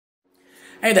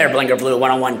Hey there, Blinker Blue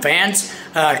 101 fans.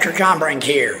 Kirk Combrink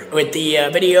here with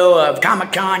the video of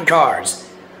Comic-Con cars.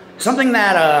 Something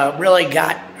that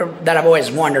that I've always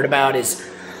wondered about is...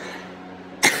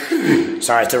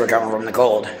 Sorry, I still recovering from the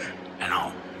cold. I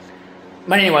know.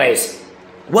 But anyways,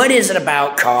 what is it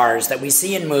about cars that we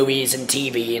see in movies and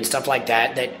TV and stuff like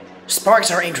that that sparks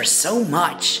our interest so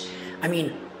much? I mean,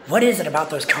 what is it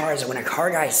about those cars that when a car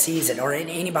guy sees it, or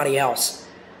anybody else,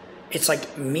 it's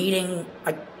like meeting...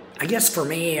 I guess for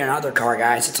me and other car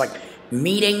guys, it's like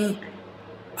meeting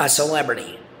a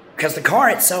celebrity. Because the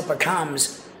car itself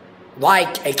becomes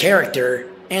like a character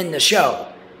in the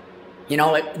show. You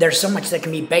know, there's so much that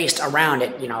can be based around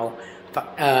it, you know.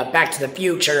 Back to the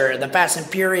Future, the Fast and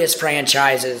Furious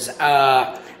franchises,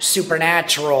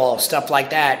 Supernatural, stuff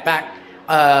like that.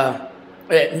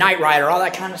 Knight Rider, all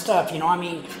that kind of stuff, you know what I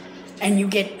mean? And you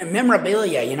get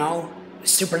memorabilia, you know,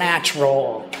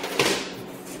 Supernatural...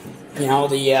 You know,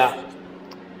 the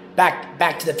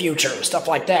Back to the Future, stuff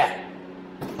like that.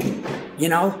 You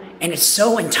know? And it's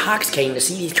so intoxicating to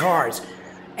see these cars.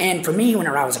 And for me,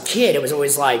 whenever I was a kid, it was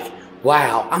always like,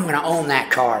 wow, I'm going to own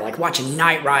that car. Like watching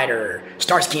Knight Rider,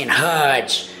 Starsky and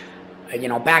Hutch, you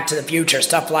know, Back to the Future,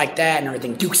 stuff like that and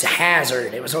everything. Dukes of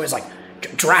Hazzard. It was always like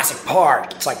Jurassic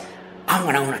Park. It's like, I'm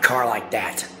going to own a car like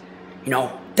that. You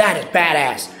know, that is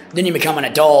badass. Then you become an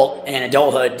adult and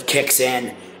adulthood kicks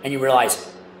in and you realize,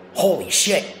 holy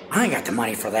shit, I ain't got the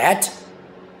money for that.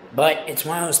 But it's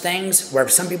one of those things where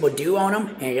some people do own them,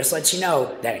 and it just lets you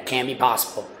know that it can be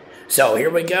possible. So here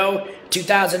we go,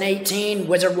 2018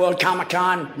 Wizard World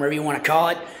Comic-Con, whatever you want to call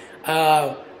it.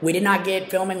 We did not get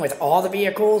filming with all the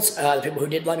vehicles. The people who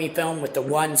did let me film with the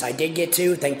ones I did get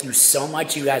to, thank you so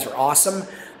much. You guys were awesome.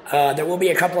 There will be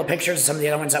a couple of pictures of some of the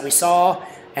other ones that we saw,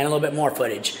 and a little bit more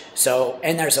footage. So,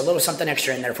 and there's a little something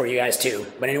extra in there for you guys too.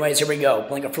 But anyways, here we go.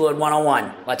 Blinker Fluid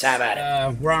 101. Let's have at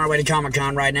it. We're on our way to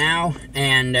Comic-Con right now,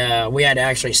 and we had to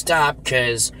actually stop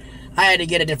because I had to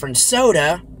get a different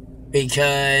soda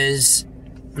because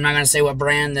I'm not going to say what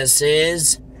brand this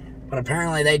is, but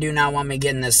apparently they do not want me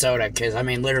getting this soda because, I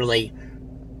mean, literally...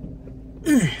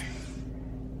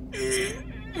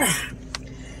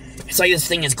 It's like this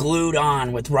thing is glued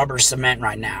on with rubber cement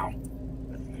right now.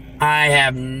 I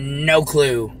have no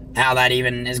clue how that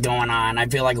even is going on. I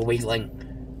feel like a weakling.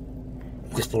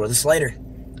 We'll explore this later.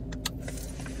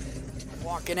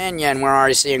 Walking in yet, and we're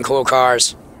already seeing cool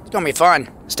cars. It's gonna be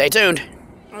fun. Stay tuned.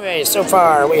 Okay, so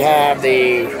far we have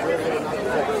the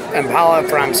Impala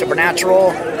from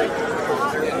Supernatural.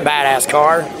 Badass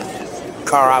car.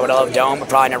 Car I would love to own, but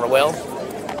probably never will.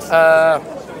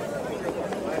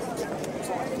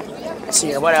 Let's see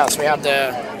here, what else? We have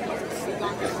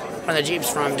one of the Jeeps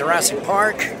from Jurassic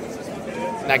Park.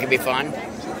 That could be fun.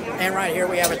 And right here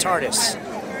we have a TARDIS.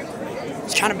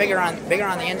 It's kind of bigger on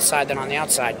the inside than on the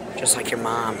outside, just like your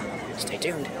mom. Stay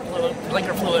tuned.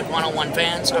 Blinker Fluid 101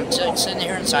 fans. I'm sitting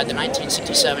here inside the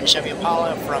 1967 Chevy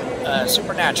Impala from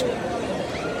Supernatural.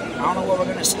 I don't know what we're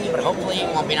going to see, but hopefully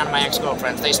it won't be none of my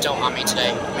ex-girlfriends. They still haunt me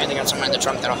today. Maybe they got someone in the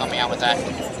trunk that'll help me out with that.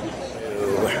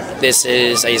 This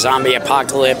is a zombie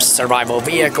apocalypse survival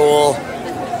vehicle.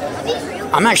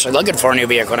 I'm actually looking for a new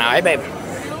vehicle now. Hey, babe.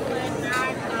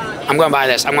 I'm going to buy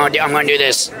this. I'm going to do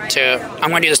this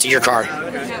to your car.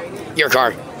 Your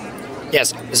car.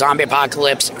 Yes, zombie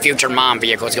apocalypse future mom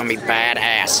vehicle. It's going to be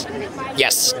badass.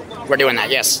 Yes, we're doing that.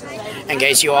 Yes. In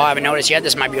case you all haven't noticed yet,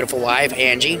 this is my beautiful wife,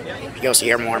 Angie. You'll see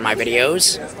her more in my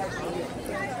videos.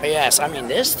 But yes, I mean,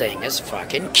 this thing is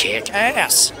fucking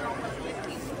kick-ass.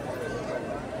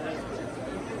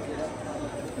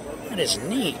 That is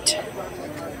neat.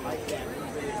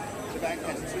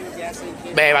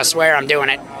 Babe, I swear I'm doing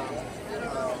it.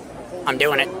 I'm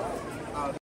doing it.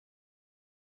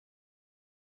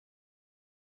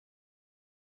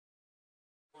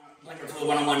 Blinker Fluid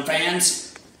 101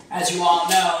 fans, as you all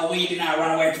know, we do not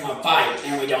run away from a fight,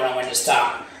 and we don't know when to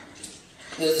stop.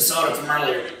 This is the soda from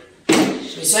earlier.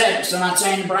 She said, I'm still not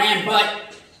saying the brand,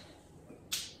 but...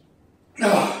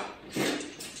 Oh.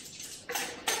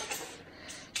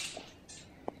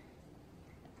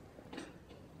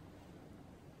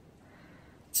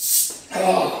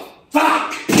 Oh,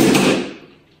 fuck!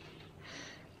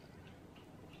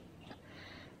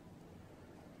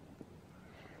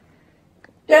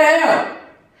 Damn!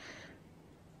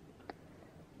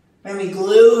 Maybe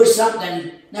glue or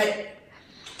something.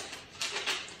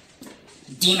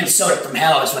 Demon soda from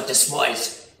hell is what this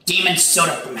was. Demon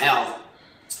soda from hell.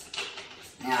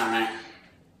 Alright.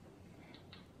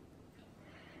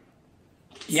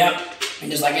 Yep. And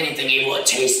just like anything evil, it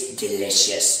tastes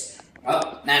delicious.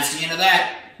 Well, that's the end of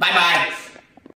that. Bye-bye.